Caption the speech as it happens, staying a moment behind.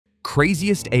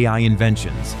craziest AI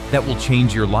inventions that will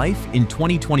change your life in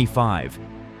 2025.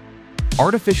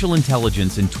 Artificial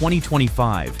intelligence in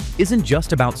 2025 isn't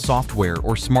just about software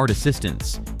or smart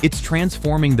assistants. It's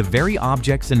transforming the very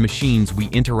objects and machines we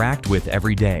interact with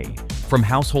every day. From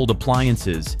household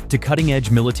appliances to cutting-edge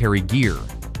military gear,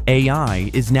 AI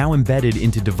is now embedded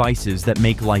into devices that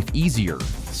make life easier,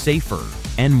 safer,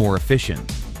 and more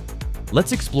efficient.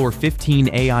 Let's explore 15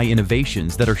 AI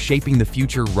innovations that are shaping the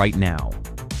future right now.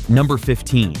 Number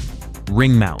 15.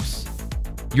 Ring Mouse.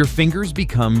 Your fingers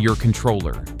become your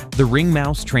controller. The Ring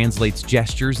Mouse translates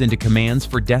gestures into commands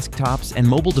for desktops and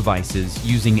mobile devices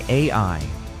using AI.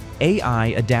 AI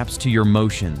adapts to your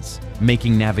motions,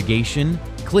 making navigation,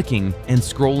 clicking, and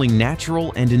scrolling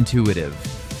natural and intuitive.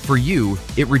 For you,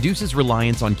 it reduces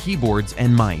reliance on keyboards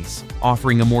and mice,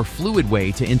 offering a more fluid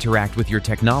way to interact with your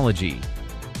technology.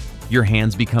 Your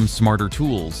hands become smarter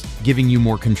tools, giving you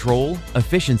more control,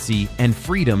 efficiency, and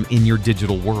freedom in your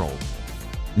digital world.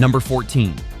 Number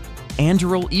 14.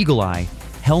 Anduril Eagle Eye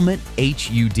Helmet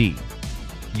HUD.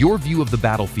 Your view of the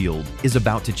battlefield is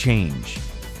about to change.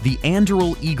 The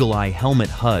Anduril Eagle Eye Helmet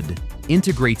HUD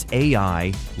integrates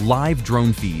AI, live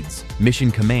drone feeds,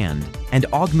 mission command, and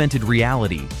augmented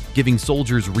reality, giving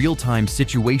soldiers real-time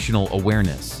situational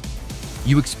awareness.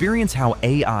 You experience how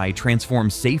AI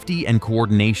transforms safety and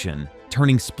coordination,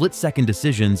 turning split-second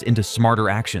decisions into smarter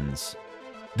actions.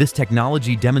 This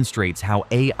technology demonstrates how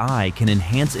AI can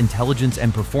enhance intelligence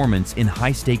and performance in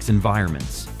high-stakes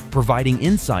environments, providing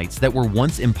insights that were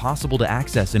once impossible to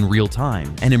access in real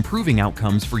time and improving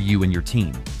outcomes for you and your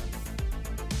team.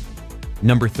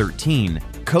 Number 13.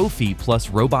 Ko-fi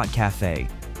plus Robot Cafe.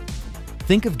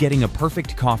 Think of getting a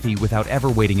perfect coffee without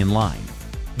ever waiting in line.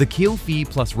 The Ko-fi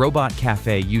plus Robot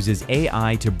Cafe uses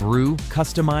AI to brew,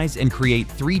 customize, and create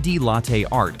 3D latte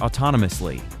art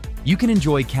autonomously. You can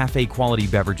enjoy cafe-quality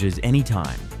beverages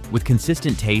anytime, with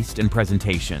consistent taste and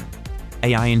presentation.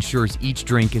 AI ensures each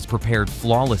drink is prepared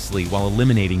flawlessly while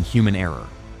eliminating human error.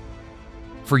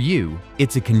 For you,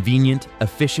 it's a convenient,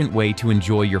 efficient way to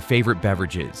enjoy your favorite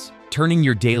beverages, turning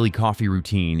your daily coffee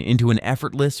routine into an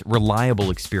effortless, reliable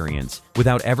experience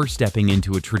without ever stepping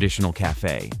into a traditional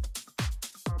cafe.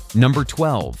 Number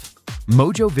 12.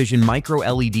 Mojo Vision Micro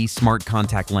LED Smart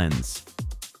Contact Lens.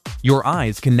 Your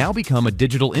eyes can now become a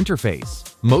digital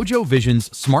interface. Mojo Vision's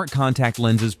smart contact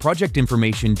lenses project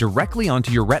information directly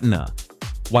onto your retina.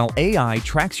 While AI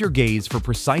tracks your gaze for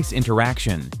precise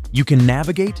interaction, you can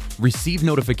navigate, receive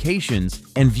notifications,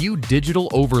 and view digital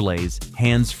overlays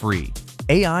hands-free.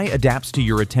 AI adapts to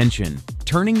your attention,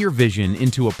 turning your vision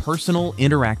into a personal,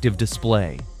 interactive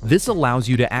display. This allows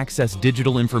you to access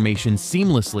digital information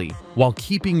seamlessly while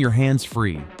keeping your hands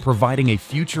free, providing a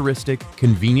futuristic,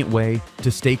 convenient way to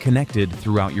stay connected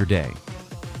throughout your day.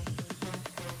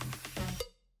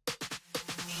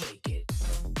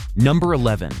 Number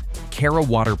 11. Kara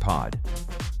Water Pod.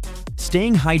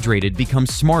 Staying hydrated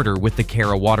becomes smarter with the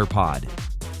Kara Water Pod.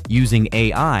 Using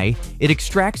AI, it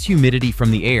extracts humidity from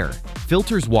the air,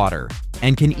 filters water,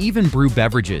 and can even brew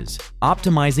beverages,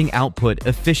 optimizing output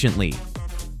efficiently.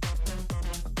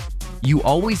 You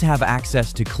always have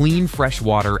access to clean, fresh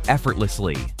water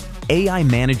effortlessly. AI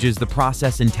manages the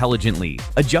process intelligently,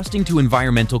 adjusting to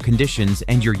environmental conditions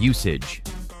and your usage.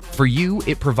 For you,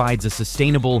 it provides a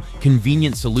sustainable,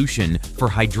 convenient solution for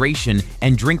hydration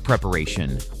and drink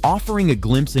preparation, offering a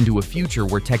glimpse into a future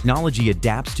where technology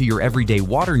adapts to your everyday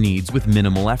water needs with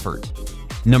minimal effort.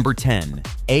 Number 10.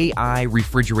 AI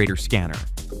Refrigerator Scanner.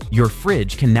 Your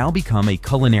fridge can now become a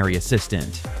culinary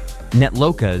assistant.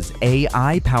 Netloca's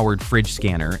AI-powered fridge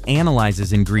scanner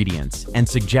analyzes ingredients and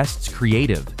suggests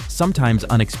creative, sometimes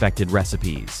unexpected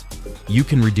recipes. You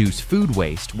can reduce food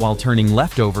waste while turning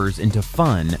leftovers into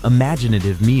fun,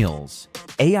 imaginative meals.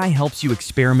 AI helps you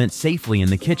experiment safely in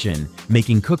the kitchen,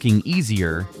 making cooking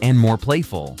easier and more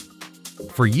playful.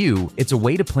 For you, it's a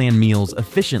way to plan meals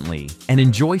efficiently and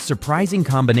enjoy surprising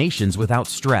combinations without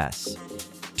stress,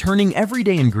 turning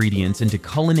everyday ingredients into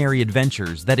culinary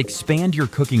adventures that expand your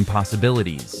cooking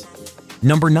possibilities.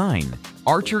 Number 9.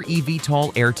 Archer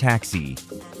eVTOL Air Taxi.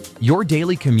 Your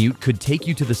daily commute could take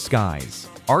you to the skies.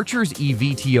 Archer's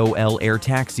eVTOL Air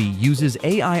Taxi uses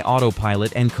AI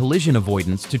autopilot and collision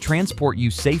avoidance to transport you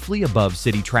safely above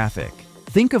city traffic.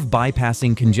 Think of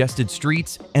bypassing congested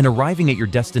streets and arriving at your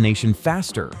destination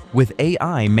faster, with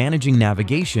AI managing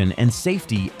navigation and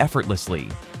safety effortlessly.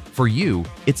 For you,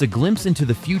 it's a glimpse into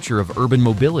the future of urban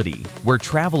mobility, where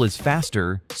travel is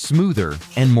faster, smoother,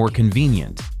 and more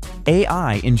convenient.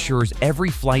 AI ensures every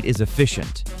flight is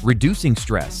efficient, reducing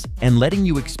stress and letting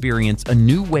you experience a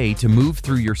new way to move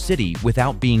through your city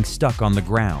without being stuck on the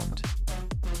ground.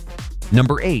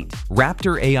 Number 8.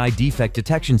 Raptor AI Defect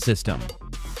Detection System.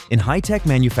 In high-tech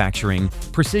manufacturing,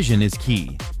 precision is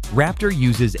key. Raptor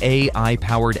uses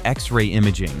AI-powered X-ray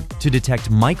imaging to detect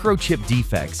microchip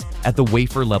defects at the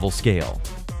wafer-level scale.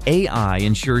 AI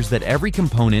ensures that every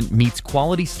component meets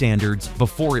quality standards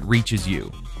before it reaches you.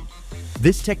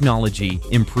 This technology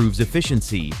improves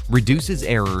efficiency, reduces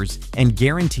errors, and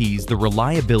guarantees the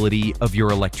reliability of your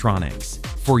electronics.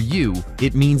 For you,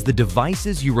 it means the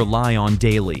devices you rely on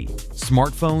daily,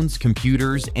 smartphones,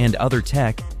 computers, and other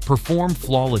tech, perform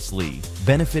flawlessly,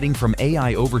 benefiting from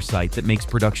AI oversight that makes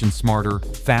production smarter,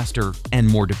 faster, and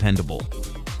more dependable.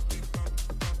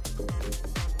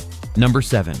 Number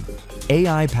 7.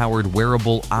 AI-powered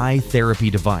wearable eye therapy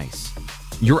device.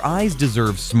 Your eyes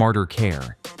deserve smarter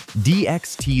care.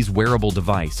 DXT's wearable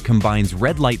device combines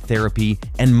red light therapy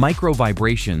and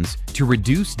micro-vibrations to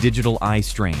reduce digital eye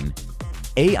strain.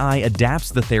 AI adapts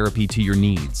the therapy to your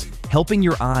needs, helping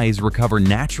your eyes recover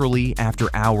naturally after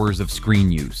hours of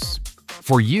screen use.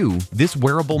 For you, this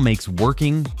wearable makes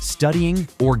working, studying,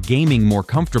 or gaming more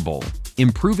comfortable,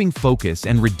 improving focus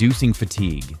and reducing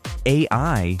fatigue.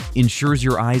 AI ensures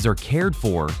your eyes are cared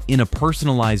for in a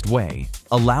personalized way,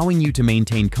 allowing you to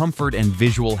maintain comfort and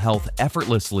visual health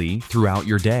effortlessly throughout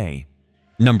your day.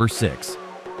 Number 6.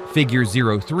 Figure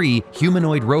 03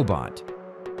 Humanoid Robot.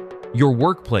 Your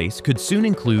workplace could soon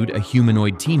include a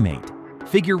humanoid teammate.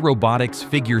 Figure Robotics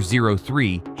Figure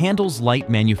 03 handles light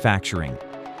manufacturing,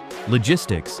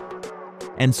 logistics,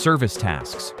 and service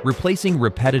tasks, replacing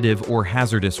repetitive or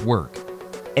hazardous work.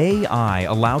 AI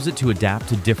allows it to adapt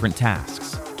to different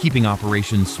tasks, keeping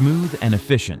operations smooth and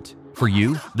efficient. For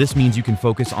you, this means you can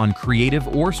focus on creative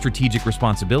or strategic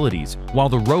responsibilities while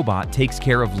the robot takes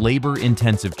care of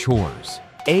labor-intensive chores.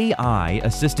 AI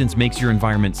assistance makes your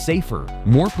environment safer,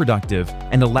 more productive,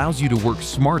 and allows you to work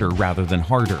smarter rather than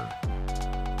harder.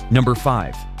 Number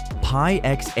 5. Pi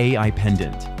X AI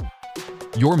Pendant.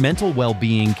 Your mental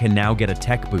well-being can now get a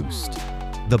tech boost.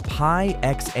 The Pi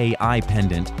X AI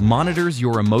Pendant monitors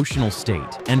your emotional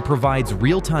state and provides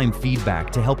real-time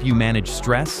feedback to help you manage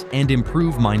stress and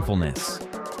improve mindfulness.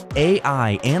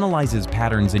 AI analyzes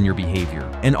patterns in your behavior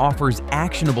and offers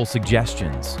actionable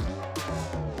suggestions.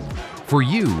 For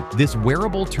you, this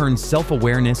wearable turns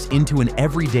self-awareness into an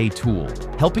everyday tool,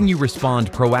 helping you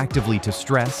respond proactively to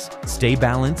stress, stay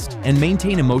balanced, and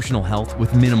maintain emotional health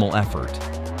with minimal effort.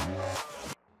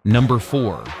 Number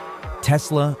 4.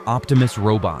 Tesla Optimus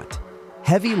Robot.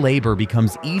 Heavy labor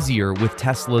becomes easier with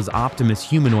Tesla's Optimus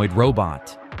humanoid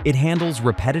robot. It handles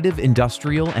repetitive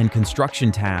industrial and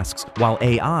construction tasks while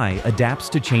AI adapts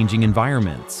to changing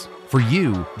environments. For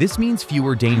you, this means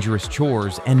fewer dangerous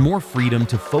chores and more freedom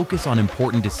to focus on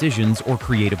important decisions or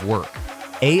creative work.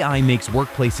 AI makes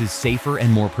workplaces safer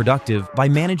and more productive by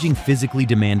managing physically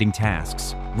demanding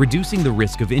tasks, reducing the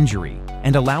risk of injury,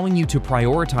 and allowing you to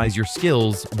prioritize your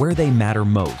skills where they matter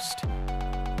most.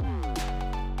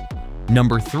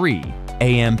 Number 3.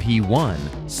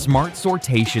 AMP1 Smart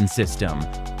Sortation System.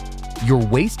 Your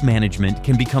waste management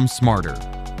can become smarter.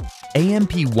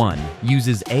 AMP1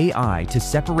 uses AI to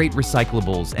separate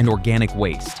recyclables and organic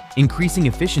waste, increasing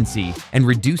efficiency and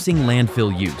reducing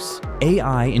landfill use.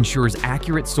 AI ensures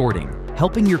accurate sorting,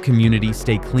 helping your community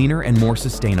stay cleaner and more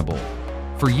sustainable.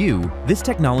 For you, this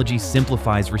technology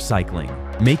simplifies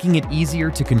recycling, making it easier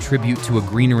to contribute to a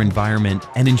greener environment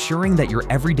and ensuring that your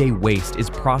everyday waste is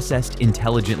processed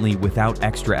intelligently without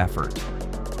extra effort.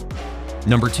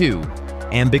 Number 2.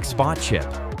 Ambic Spot Chip.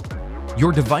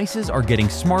 Your devices are getting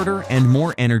smarter and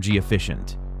more energy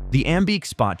efficient. The Ambic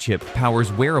Spot Chip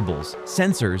powers wearables,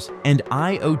 sensors, and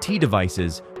IoT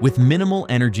devices with minimal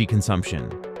energy consumption.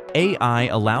 AI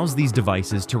allows these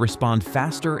devices to respond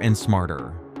faster and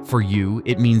smarter. For you,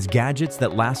 it means gadgets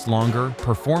that last longer,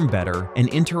 perform better, and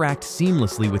interact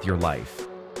seamlessly with your life.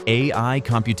 AI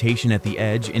computation at the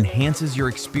edge enhances your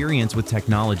experience with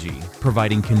technology,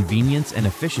 providing convenience and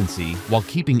efficiency while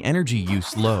keeping energy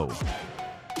use low.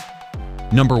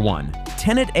 Number 1.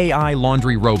 Tenet AI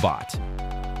Laundry Robot.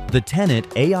 The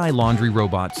Tenet AI Laundry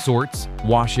Robot sorts,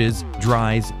 washes,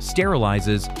 dries,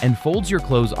 sterilizes, and folds your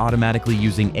clothes automatically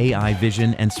using AI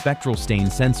vision and spectral stain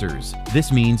sensors.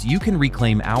 This means you can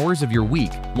reclaim hours of your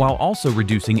week while also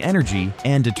reducing energy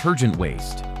and detergent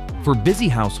waste. For busy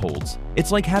households,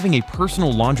 it's like having a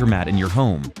personal laundromat in your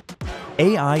home.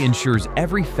 AI ensures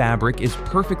every fabric is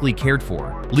perfectly cared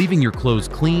for, leaving your clothes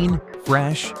clean,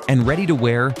 fresh, and ready to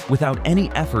wear without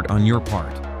any effort on your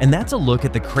part. And that's a look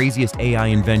at the craziest AI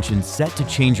inventions set to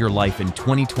change your life in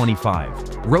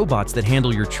 2025. Robots that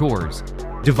handle your chores,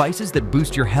 devices that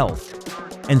boost your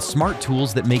health, and smart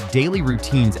tools that make daily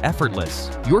routines effortless.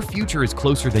 Your future is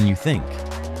closer than you think.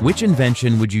 Which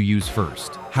invention would you use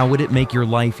first? How would it make your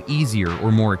life easier or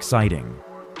more exciting?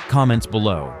 Comments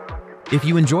below. If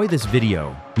you enjoy this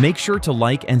video, make sure to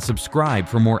like and subscribe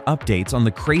for more updates on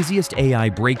the craziest AI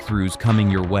breakthroughs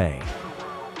coming your way.